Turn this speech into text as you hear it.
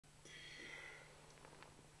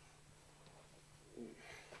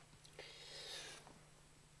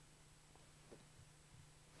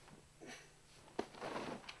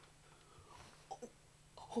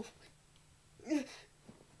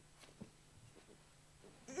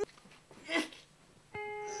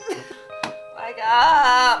Get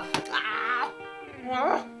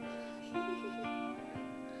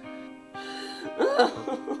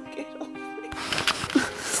off me.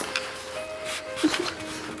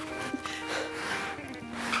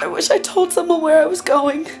 I wish I told someone where I was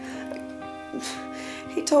going.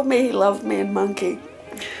 He told me he loved me and Monkey.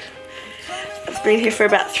 I've been here for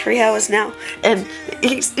about 3 hours now, and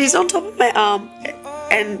he's on top of my arm,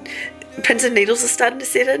 and pins and needles are starting to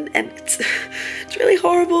set in, and it's really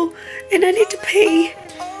horrible, and I need to pee.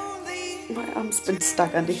 My arm's been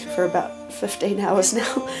stuck under here for about 15 hours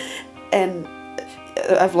now, and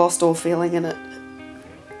I've lost all feeling in it.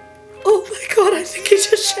 Oh my god, I think he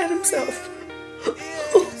just shat himself.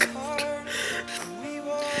 Oh god.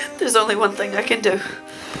 There's only one thing I can do.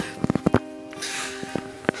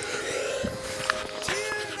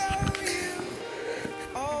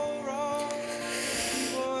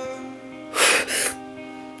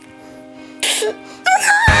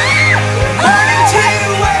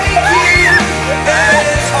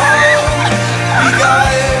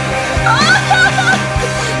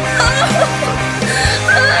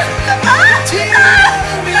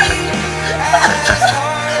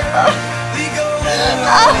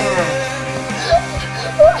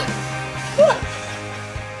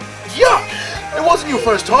 Yuck! It wasn't your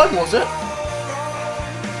first time, was it?